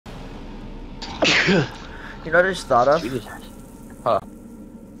You know what I just thought of? Jesus. Huh.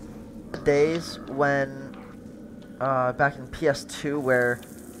 Days when, back in PS2 where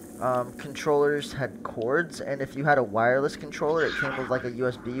controllers had cords, and if you had a wireless controller, it came with like a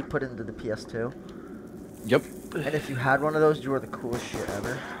USB you put into the PS2. Yep. And if you had one of those, you were the coolest shit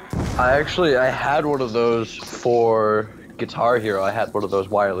ever. I had one of those for Guitar Hero. I had one of those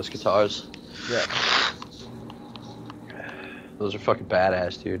wireless guitars. Yeah. Those are fucking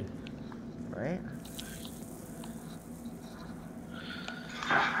badass, dude. Right?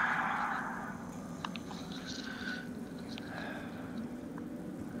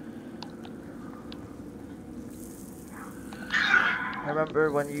 I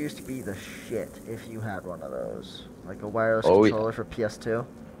remember when you used to be the shit if you had one of those. Like a wireless controller for PS2.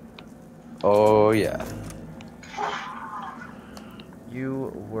 Oh, yeah.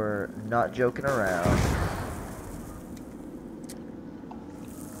 You were not joking around.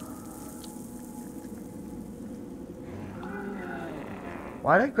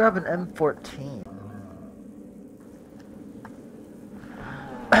 Why did I grab an M14?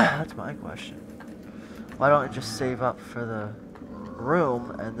 That's my question. Why don't I just save up for the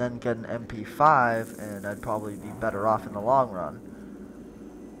room and then get an MP5, and I'd probably be better off in the long run.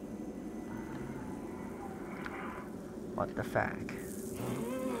 What the fuck?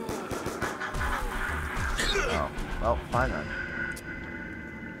 Oh, well, fine then.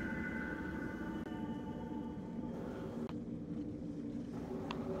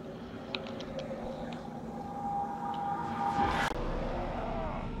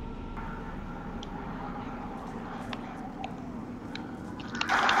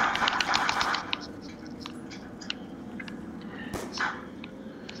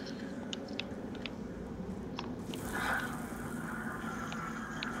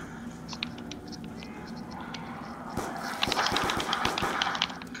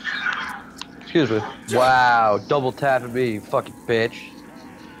 Excuse me. Wow, double tapping me, you fucking bitch.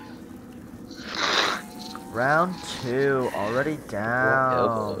 Round 2, already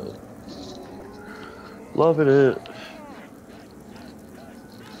down. Loving it.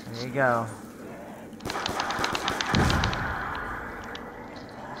 There you go.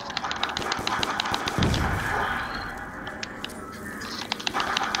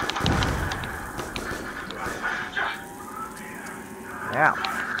 Yeah.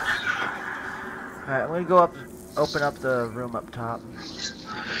 Alright, I'm gonna go up, open up the room up top.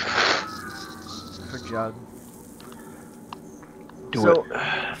 For Jug. So,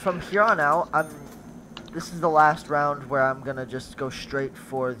 from here on out, this is the last round where I'm gonna just go straight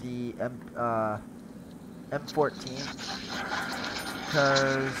for the M14.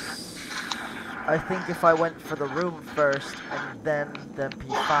 Because I think if I went for the room first and then the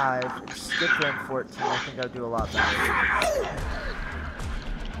MP5 and skip the M14, I think I'd do a lot better.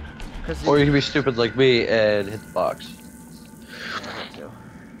 Or you can be stupid like me and hit the box.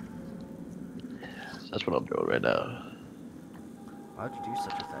 That's what I'm doing right now. Why'd you do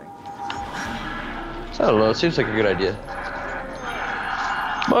such a thing? I don't know, it seems like a good idea.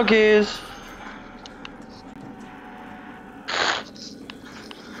 Monkeys!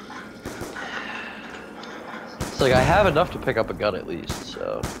 It's like I have enough to pick up a gun at least,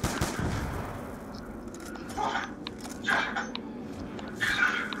 so...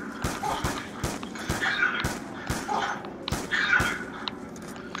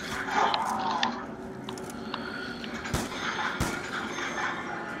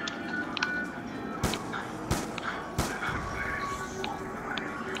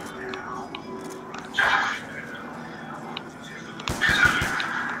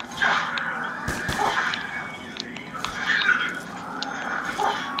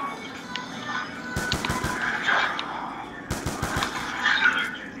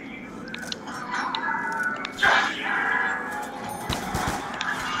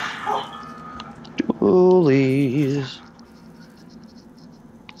 Bullies.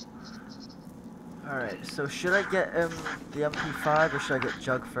 Alright, so should I get the MP5 or should I get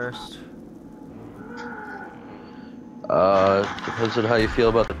Jug first? Depends on how you feel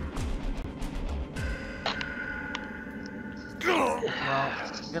about it. Well,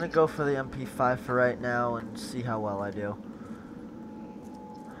 I'm gonna go for the MP5 for right now and see how well I do.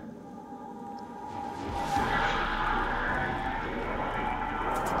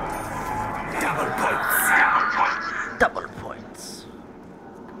 Double points! Double points!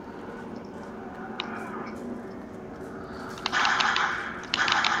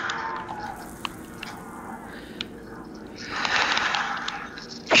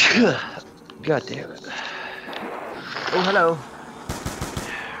 God damn it. Oh, hello.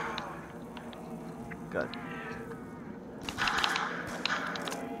 Good.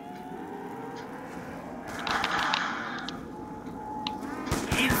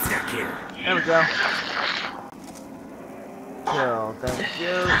 There we go. Kill. Thank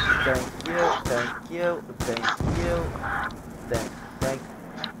you. Thank you. Thank you. Thank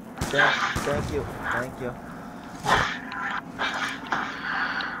you. Thank you. Thank you.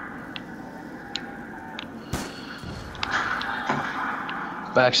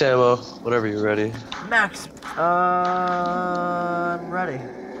 Max ammo, whenever you're ready. Max. I'm ready.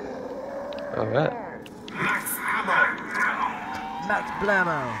 Alright. Max ammo. Max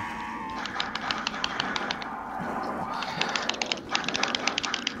Blammo.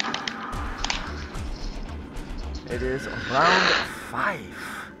 It is round 5.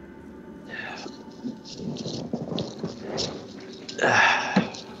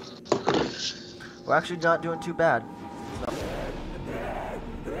 We're actually not doing too bad. So.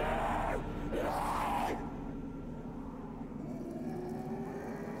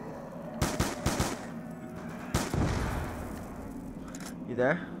 You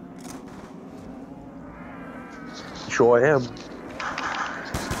there? Sure am.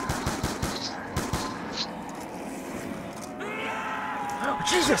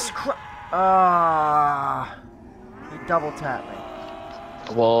 Jesus Christ! He double tapped me.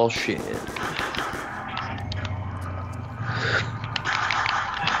 Well, shit.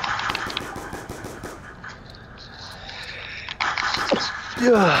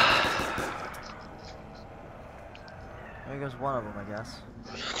 Yeah. There goes one of them, I guess.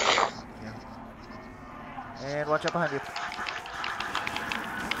 Yeah. And watch out behind you.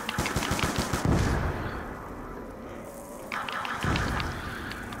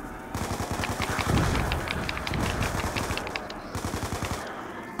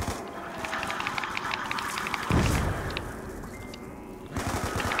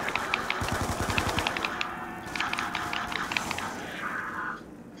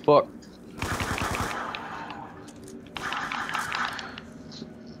 Fuck.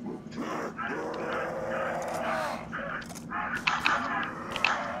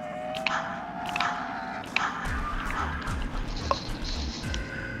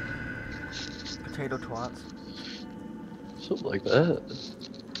 Potato twats. Something like that.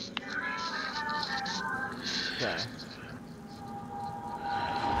 Okay.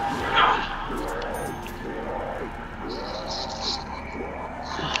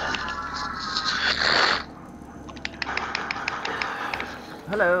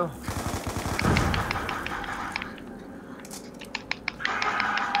 Hello.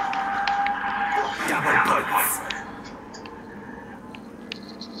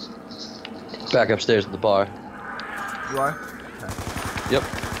 Back upstairs at the bar. You are? Okay. Yep.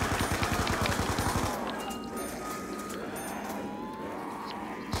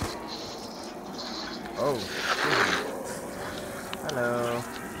 Oh. Hello.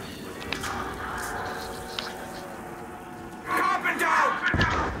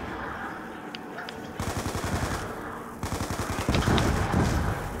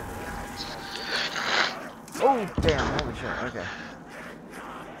 Oh, damn. Holy shit. Okay.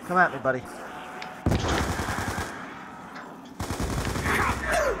 Come at me, buddy.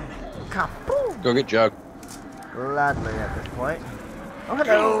 Kaboom! Go get Jug. Gladly at this point. Oh,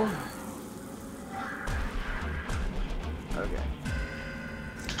 hello. Okay.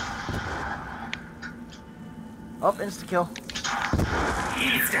 Up, insta kill.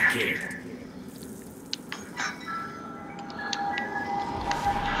 Insta kill.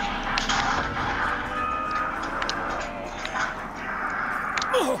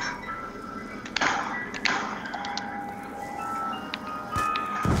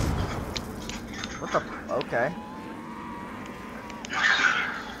 What the? Okay.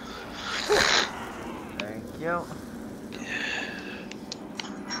 Thank you.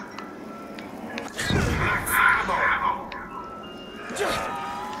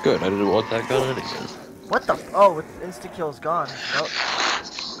 Good, I didn't want that gun anyways. What the? Oh, insta kill's gone. Nope.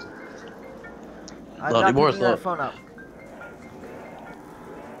 I'm Not not anymore, picking that it's not. phone up.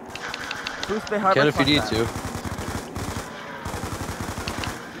 Booth Bay Harbor. Can if you need to.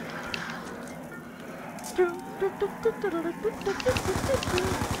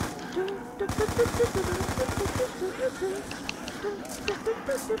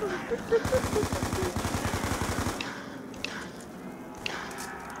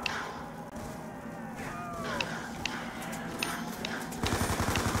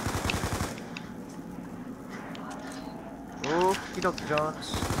 Okie dokie, Jones.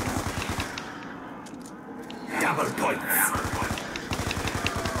 Double points.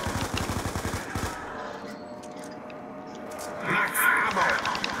 Max ammo.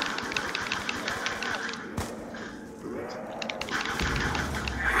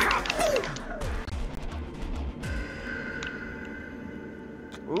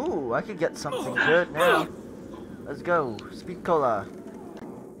 Ooh, I could get something good now. Let's go. Speed Cola.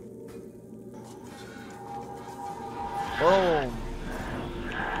 Boom.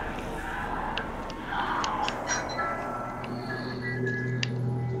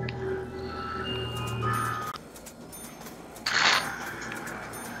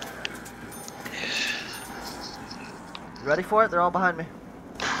 You ready for it? They're all behind me.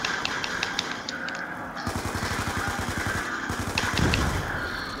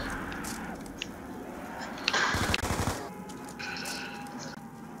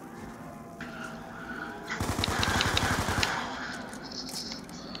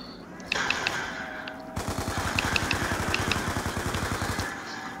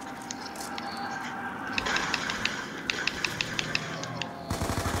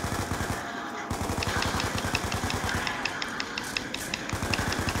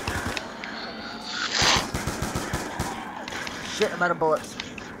 Shit, I'm out of bullets.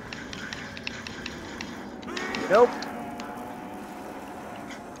 Nope.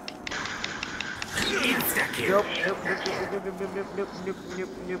 Insta-kill. Nope. Nope. Nope. Nope. Nope. Nope.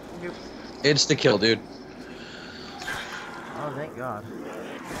 Nope. Nope. Insta kill, dude. Oh, thank God.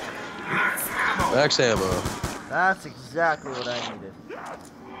 Max ammo. Max ammo. That's exactly what I needed.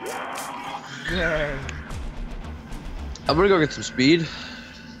 Yay. I'm gonna go get some speed.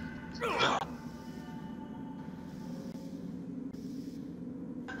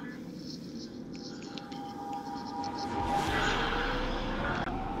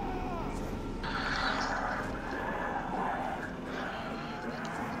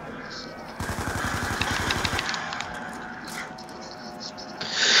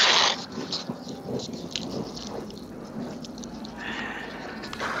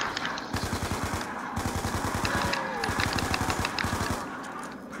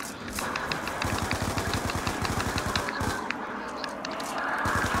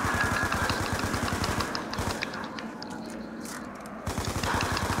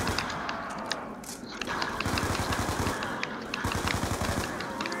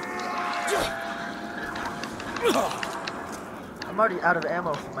 I'm already out of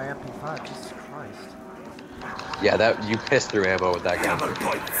ammo for my MP5. Jesus Christ. Yeah, that you pissed through ammo with that gun. Double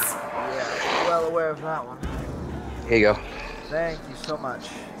points. Yeah, well aware of that one. Here you go. Thank you so much.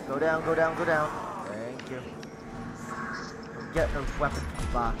 Go down, go down, go down. Thank you. I'm getting a weapon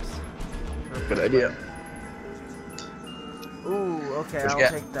box. Good idea. Ooh, okay, What'd you I'll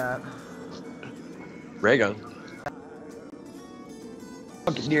get? take that. Ray gun.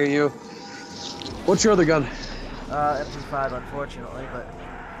 Fucking near you. What's your other gun? MP5, unfortunately, but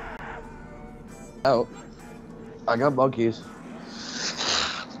Oh. I got monkeys.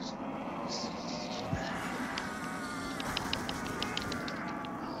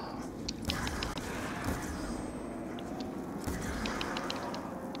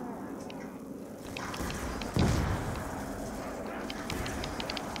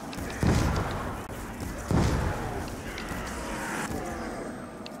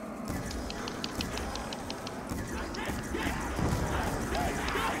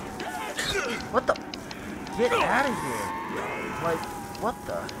 what the? Get out of here! Like, what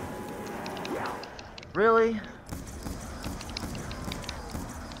the? Really?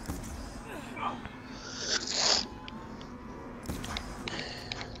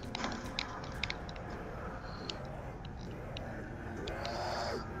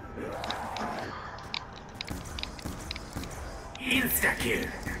 Insta-kill.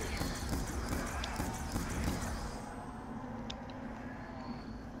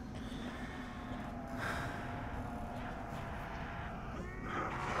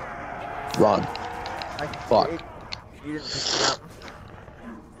 Run. Fuck. You didn't pick me up.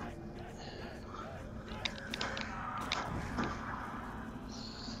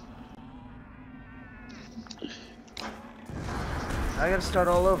 I gotta start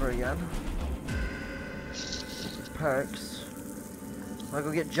all over again. Perks. I'm gonna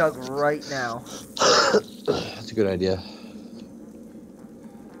go get Jug right now. That's a good idea.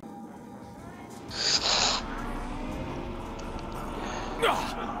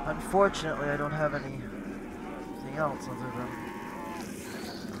 Unfortunately, I don't have anything else other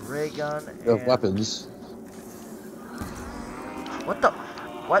than ray gun and... You have weapons. What the?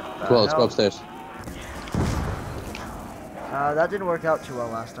 What the Well, let's go hell? upstairs. That didn't work out too well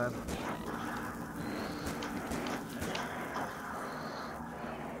last time.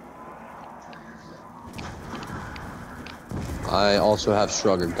 I also have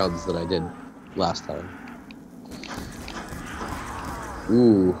stronger guns than I did last time.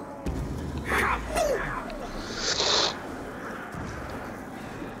 Ooh.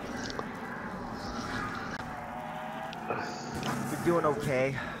 Been doing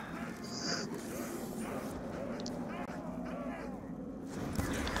okay.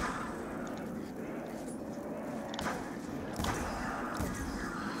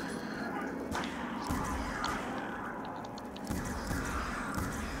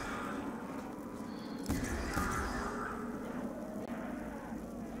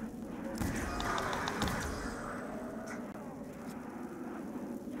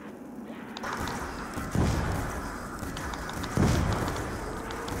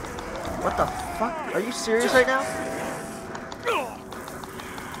 What the fuck? Are you serious right now?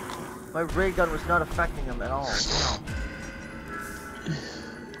 My ray gun was not affecting him at all. No.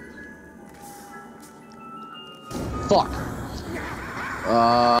 Fuck.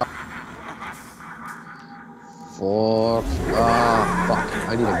 Fuck. Fuck.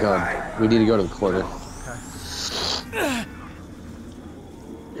 I need a gun. We need to go to the corner. Okay.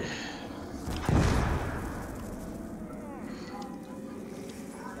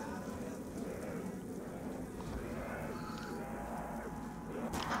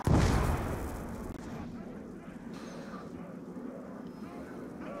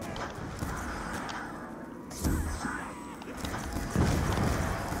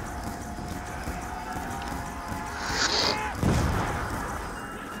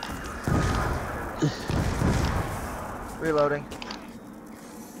 Reloading.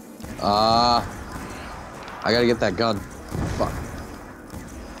 I gotta get that gun. Fuck.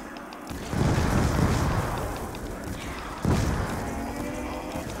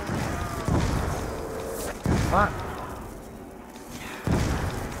 What?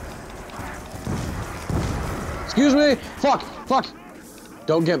 Excuse me! Fuck! Fuck!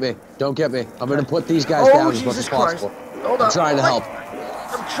 Don't get me. Don't get me. I'm gonna put these guys down as much as possible. Hold on. I'm trying to help.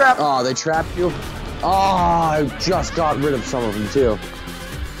 I'm trapped. Oh, they trapped you? Oh, I just got rid of some of them too.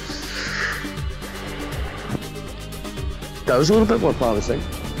 That was a little bit more promising.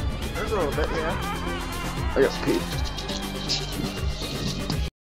 There's a little bit, yeah. I got pee.